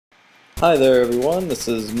Hi there everyone, this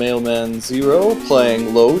is Mailman Zero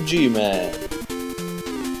playing Low G-Man.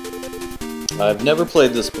 I've never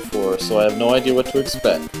played this before, so I have no idea what to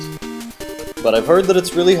expect. But I've heard that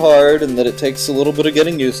it's really hard and that it takes a little bit of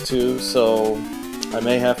getting used to, so I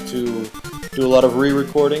may have to do a lot of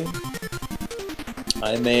re-recording.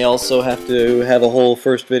 I may also have to have a whole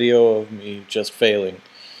first video of me just failing.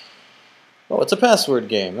 Oh, it's a password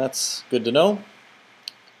game, that's good to know.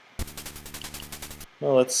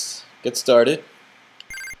 Well, let's get started.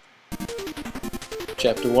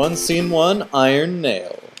 Chapter 1, Scene 1, Iron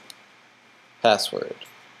Nail. Password.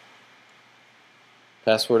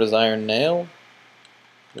 Password is Iron Nail?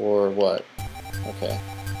 Or what? Okay.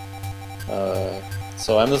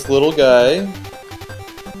 So I'm this little guy.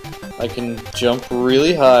 I can jump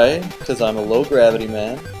really high, because I'm a low gravity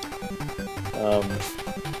man.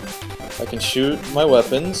 I can shoot my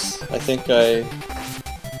weapons. I think okay,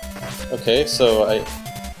 so I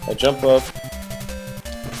jump up.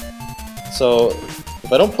 So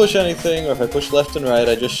if I don't push anything, or if I push left and right,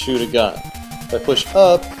 I just shoot a gun. If I push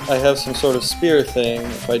up, I have some sort of spear thing.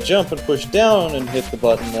 If I jump and push down and hit the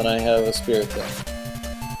button, then I have a spear thing.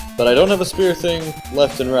 But I don't have a spear thing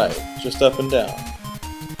left and right, just up and down.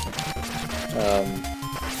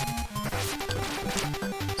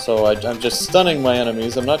 So I'm just stunning my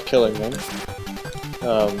enemies, I'm not killing them.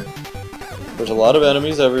 There's a lot of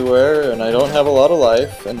enemies everywhere, and I don't have a lot of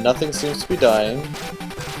life, and nothing seems to be dying.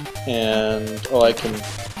 And, oh, I can...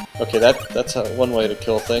 Okay, that's one way to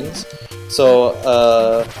kill things. So,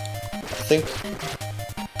 I think...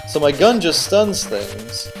 So my gun just stuns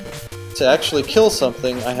things. To actually kill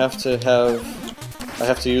something, I have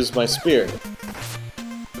to use my spear.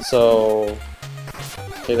 So...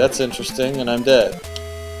 Okay, that's interesting, and I'm dead.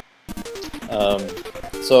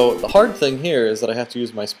 So the hard thing here is that I have to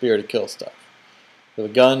use my spear to kill stuff. The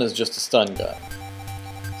gun is just a stun gun.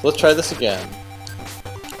 So let's try this again.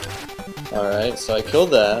 Alright, so I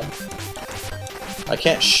killed that. I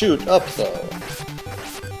can't shoot up though.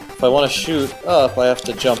 If I want to shoot up, I have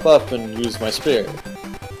to jump up and use my spear.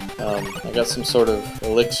 I got some sort of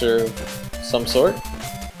elixir of some sort.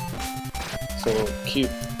 So we'll keep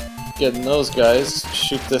getting those guys.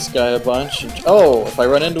 Shoot this guy a bunch. And, oh, if I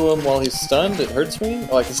run into him while he's stunned, it hurts me?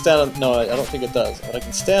 Oh, I can stand on... No, I don't think it does. But I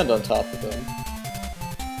can stand on top of him.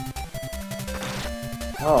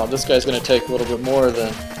 Oh, this guy's gonna take a little bit more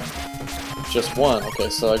than just one. Okay,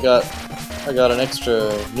 so I got an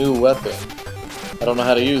extra new weapon. I don't know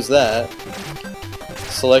how to use that.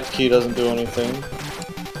 Select key doesn't do anything.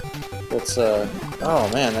 Let's oh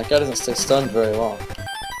man, that guy doesn't stay stunned very long.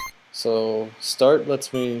 So start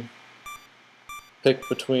lets me pick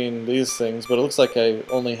between these things, but it looks like I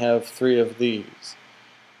only have 3 of these.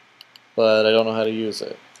 But I don't know how to use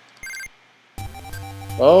it.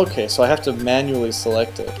 Okay, so I have to manually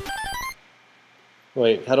select it.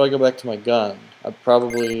 Wait, how do I go back to my gun? I'd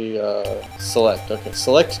probably select. Okay,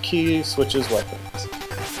 select key switches weapons.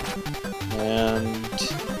 And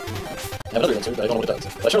I have another answer, but I don't know what it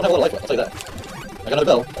does. But I sure don't have a lot of life left, I'll tell you that. I got another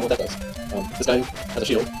bell, I don't know what that does. This guy has a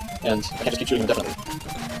shield, and I can't just keep shooting him indefinitely.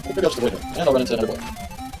 Maybe I'll just avoid him, and I'll run into another boy.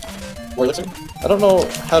 More elixir? I don't know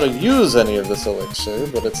how to use any of this elixir,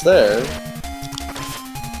 but it's there.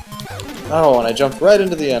 Oh, and I jumped right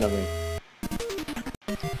into the enemy.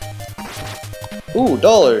 Ooh,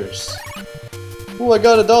 dollars! Ooh, I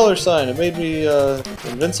got a dollar sign. It made me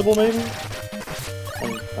invincible, maybe?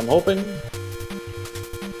 I'm hoping.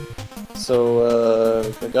 So,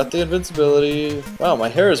 I got the invincibility. Wow, my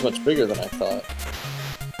hair is much bigger than I thought.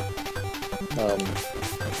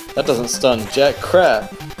 That doesn't stun jack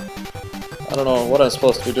crap. I don't know what I'm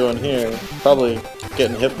supposed to be doing here. Probably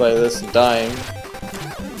getting hit by this and dying.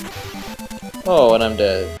 Oh, and I'm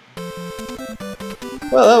dead.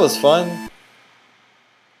 Well, that was fun.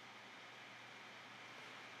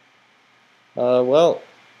 Well,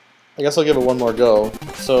 I guess I'll give it one more go.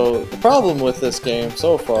 So, the problem with this game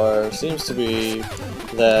so far seems to be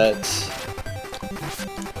that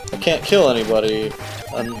I can't kill anybody.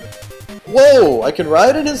 Whoa! I can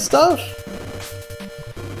ride in his stuff?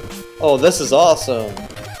 Oh, this is awesome.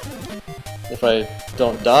 If I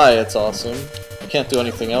don't die, it's awesome. I can't do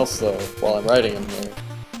anything else, though, while I'm riding him here.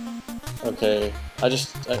 Okay, I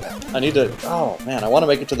need to... Oh, man, I want to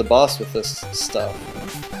make it to the boss with this stuff.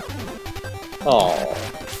 Oh,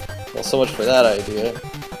 well, so much for that idea.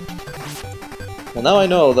 Well, now I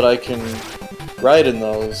know that I can ride in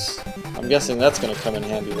those. I'm guessing that's going to come in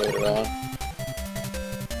handy later on.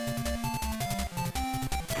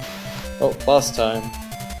 Oh, boss time.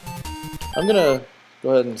 I'm gonna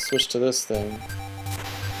go ahead and switch to this thing.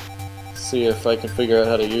 See if I can figure out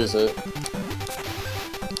how to use it.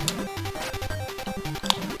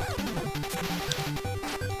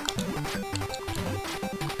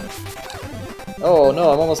 Oh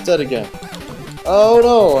no, I'm almost dead again. Oh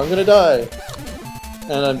no, I'm gonna die.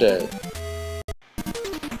 And I'm dead.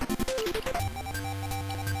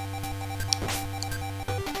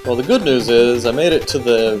 Well, the good news is I made it to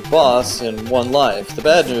the boss in one life. The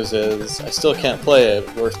bad news is I still can't play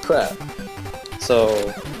it worth crap.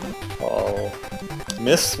 So, I'll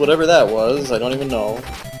miss whatever that was. I don't even know.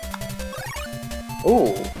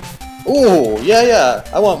 Ooh. Ooh, yeah,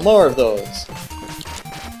 I want more of those.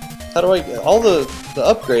 How do I get... All the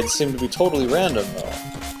upgrades seem to be totally random, though.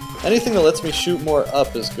 Anything that lets me shoot more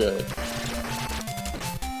up is good.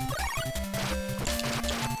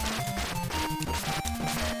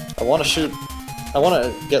 I want to shoot... I want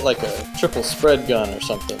to get like a triple spread gun or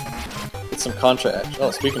something. Get some Contra action.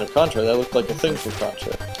 Oh, speaking of Contra, that looked like a thing from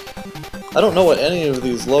Contra. I don't know what any of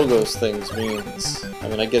these logos things means. I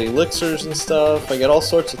mean, I get elixirs and stuff, I get all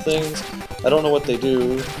sorts of things. I don't know what they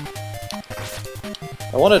do.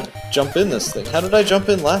 I want to jump in this thing. How did I jump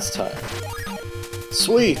in last time?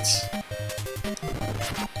 Sweet!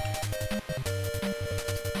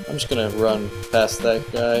 I'm just gonna run past that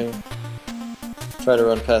guy. Try to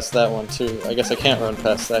run past that one too. I guess I can't run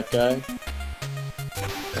past that guy.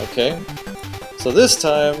 Okay. So this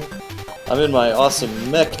time, I'm in my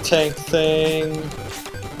awesome mech tank thing.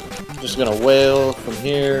 I'm just gonna wail from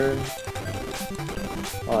here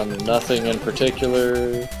on nothing in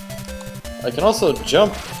particular. I can also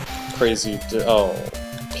jump crazy. Oh,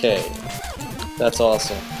 okay. That's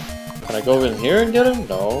awesome. Can I go in here and get him?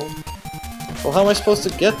 No. Well, how am I supposed to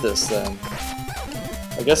get this then?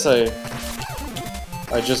 I guess I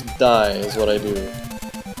just die is what I do.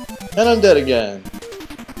 And I'm dead again.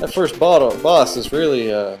 That first boss is really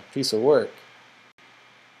a piece of work.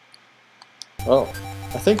 Oh,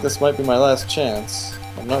 I think this might be my last chance.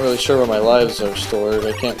 I'm not really sure where my lives are stored.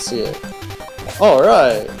 I can't see it.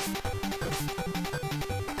 Alright!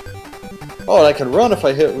 Oh, and I can run if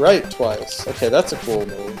I hit right twice. Okay, that's a cool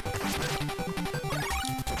move.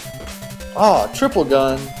 Ah, triple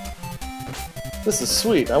gun! This is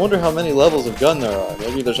sweet. I wonder how many levels of gun there are.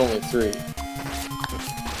 Maybe there's only 3.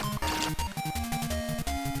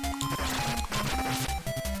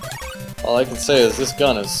 All I can say is this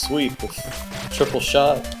gun is sweet with triple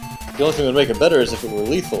shot. The only thing that would make it better is if it were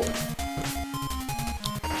lethal.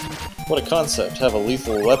 What a concept, have a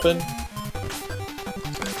lethal weapon. I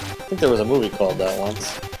think there was a movie called that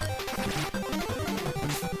once.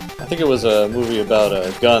 I think it was a movie about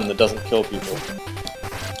a gun that doesn't kill people.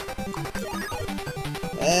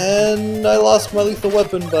 And I lost my lethal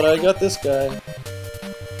weapon, but I got this guy.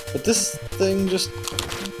 But this thing just...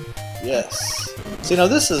 Yes. See, now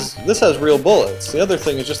this has real bullets. The other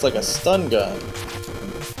thing is just like a stun gun.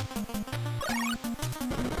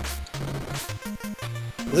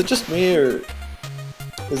 Is it just me, or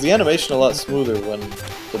is the animation a lot smoother when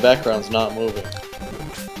the background's not moving?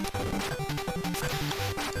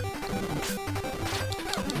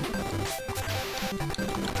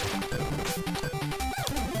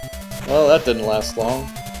 Well, that didn't last long.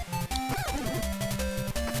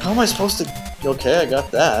 How am I supposed to... Okay, I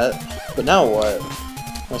got that. But now what?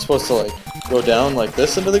 Am I supposed to, like, go down like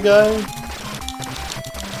this into the guy?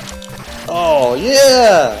 Oh,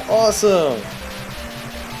 yeah! Awesome!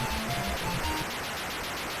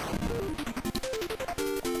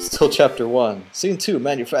 Still Chapter 1. Scene 2,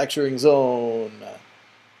 Manufacturing Zone.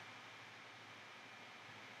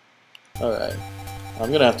 Alright.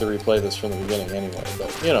 I'm gonna have to replay this from the beginning anyway,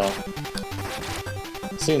 but, you know.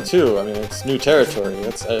 Scene 2, I mean, it's new territory. I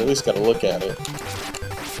at least gotta look at it.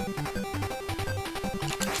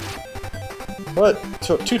 But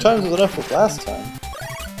 2 times was enough for last time.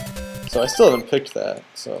 So I still haven't picked that,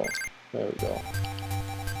 so there we go.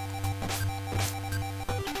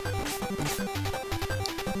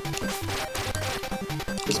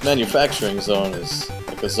 This manufacturing zone is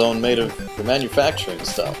like a zone made of the manufacturing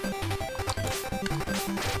stuff.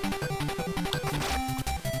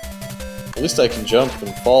 At least I can jump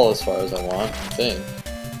and fall as far as I want, I think.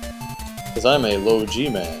 Because I'm a low G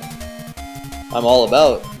man. I'm all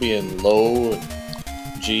about being low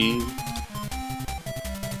and G.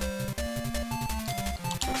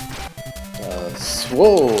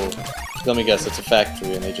 Whoa! Let me guess, it's a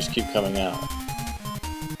factory and they just keep coming out.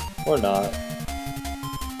 Or not.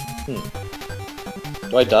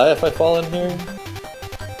 Do I die if I fall in here?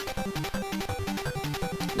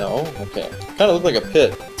 No? Okay. Kind of look like a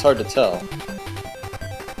pit. It's hard to tell.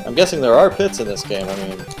 I'm guessing there are pits in this game. I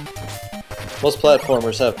mean, most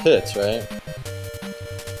platformers have pits, right?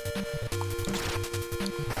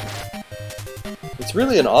 It's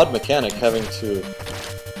really an odd mechanic having to,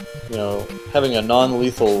 you know, having a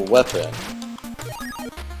non-lethal weapon.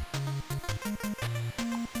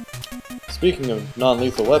 speaking of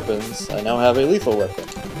non-lethal weapons, I now have a lethal weapon.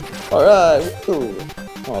 Alright, cool.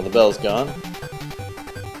 Oh, the bell's gone.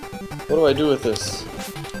 What do I do with this?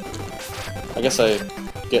 I guess I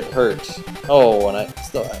get hurt. Oh, and I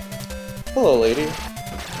still... Hello, lady.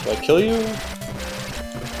 Do I kill you?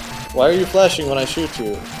 Why are you flashing when I shoot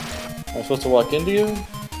you? Am I supposed to walk into you?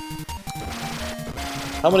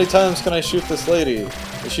 How many times can I shoot this lady?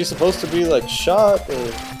 Is she supposed to be, like, shot,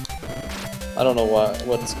 or... I don't know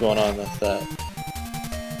what's going on with that.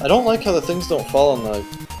 I don't like how the things don't fall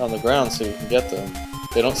on the ground so you can get them.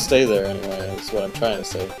 They don't stay there anyway, is what I'm trying to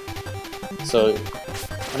say. So,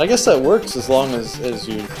 and I guess that works as long as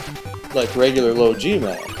you like regular low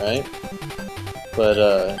G-man, right? But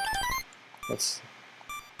let's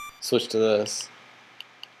switch to this.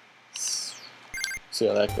 See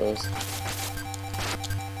how that goes.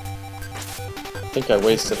 I think I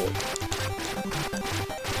wasted it.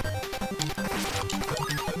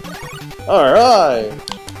 Alright!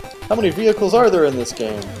 How many vehicles are there in this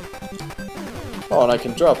game? Oh, and I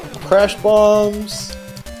can drop crash bombs.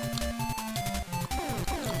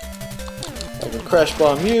 I can crash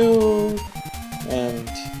bomb you. And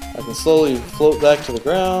I can slowly float back to the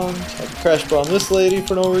ground. I can crash bomb this lady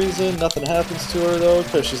for no reason. Nothing happens to her though,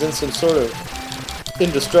 because she's in some sort of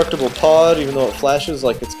indestructible pod, even though it flashes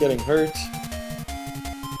like it's getting hurt.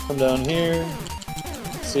 Come down here.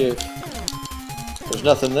 See if there's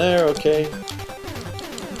nothing there, okay.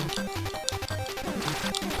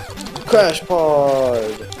 Crash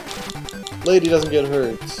pod! Lady doesn't get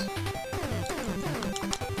hurt.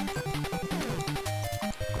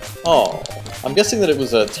 Oh, I'm guessing that it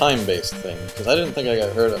was a time-based thing, because I didn't think I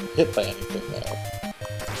got hit by anything there.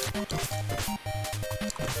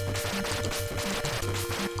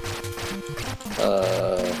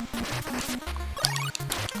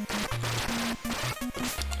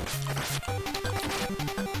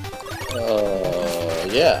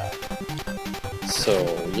 Yeah.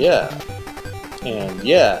 So, yeah. And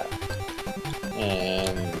yeah.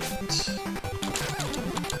 And...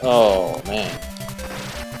 Oh, man.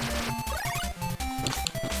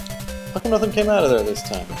 How come nothing came out of there this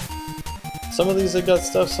time? Some of these they got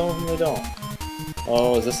stuff, some of them they don't.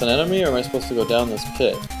 Oh, is this an enemy, or am I supposed to go down this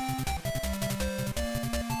pit?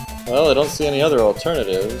 Well, I don't see any other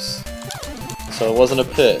alternatives. So it wasn't a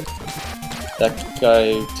pit. That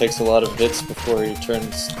guy takes a lot of hits before he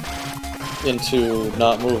turns into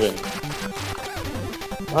not moving.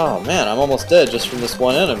 Oh man, I'm almost dead just from this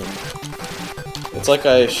one enemy. It's like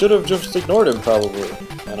I should have just ignored him probably,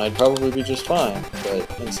 and I'd probably be just fine. But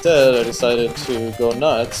instead, I decided to go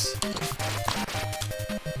nuts.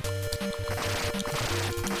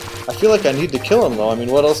 I feel like I need to kill him though. I mean,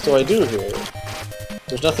 what else do I do here?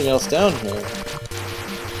 There's nothing else down here.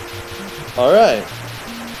 Alright.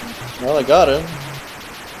 Well, I got him.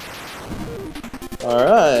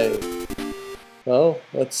 Alright. Well,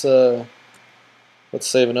 let's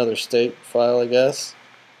save another state file, I guess.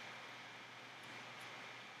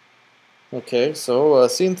 Okay, so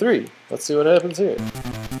scene 3. Let's see what happens here.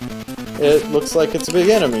 It looks like it's a big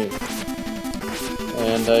enemy.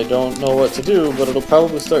 And I don't know what to do, but it'll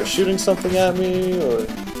probably start shooting something at me, or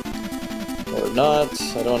not,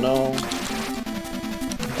 I don't know.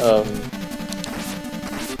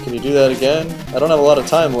 Can you do that again? I don't have a lot of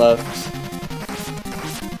time left.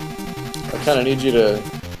 I kind of need you to,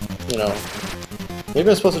 you know... Maybe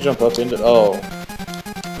I'm supposed to jump up into... Oh.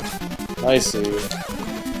 I see.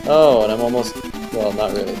 Oh, and I'm almost... Well,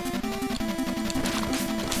 not really.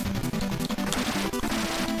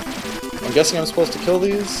 I'm guessing I'm supposed to kill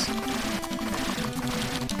these?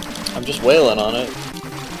 I'm just wailing on it.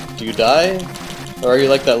 Do you die? Or are you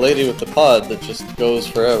like that lady with the pod that just goes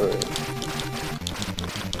forever?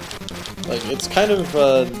 Like, it's kind of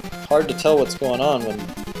hard to tell what's going on when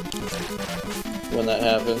that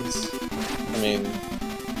happens. I mean,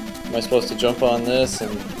 am I supposed to jump on this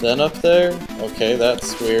and then up there? Okay,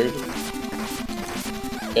 that's weird.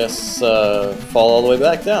 Guess fall all the way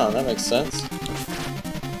back down, that makes sense.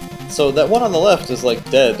 So that one on the left is like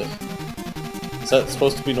dead. Is that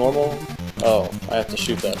supposed to be normal? Oh, I have to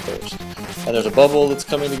shoot that first. And there's a bubble that's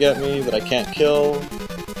coming to get me that I can't kill.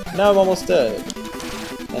 Now I'm almost dead.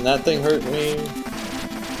 And that thing hurt me.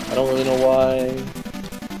 I don't really know why.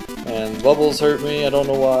 And bubbles hurt me, I don't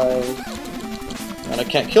know why. And I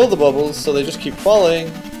can't kill the bubbles, so they just keep falling.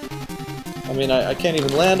 I mean, I can't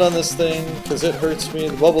even land on this thing, because it hurts me,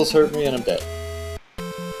 the bubbles hurt me, and I'm dead.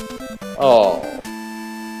 Oh.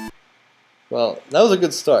 Well, that was a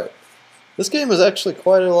good start. This game is actually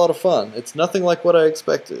quite a lot of fun. It's nothing like what I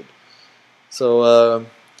expected. So,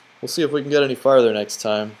 we'll see if we can get any farther next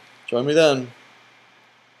time. Join me then.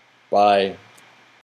 Bye.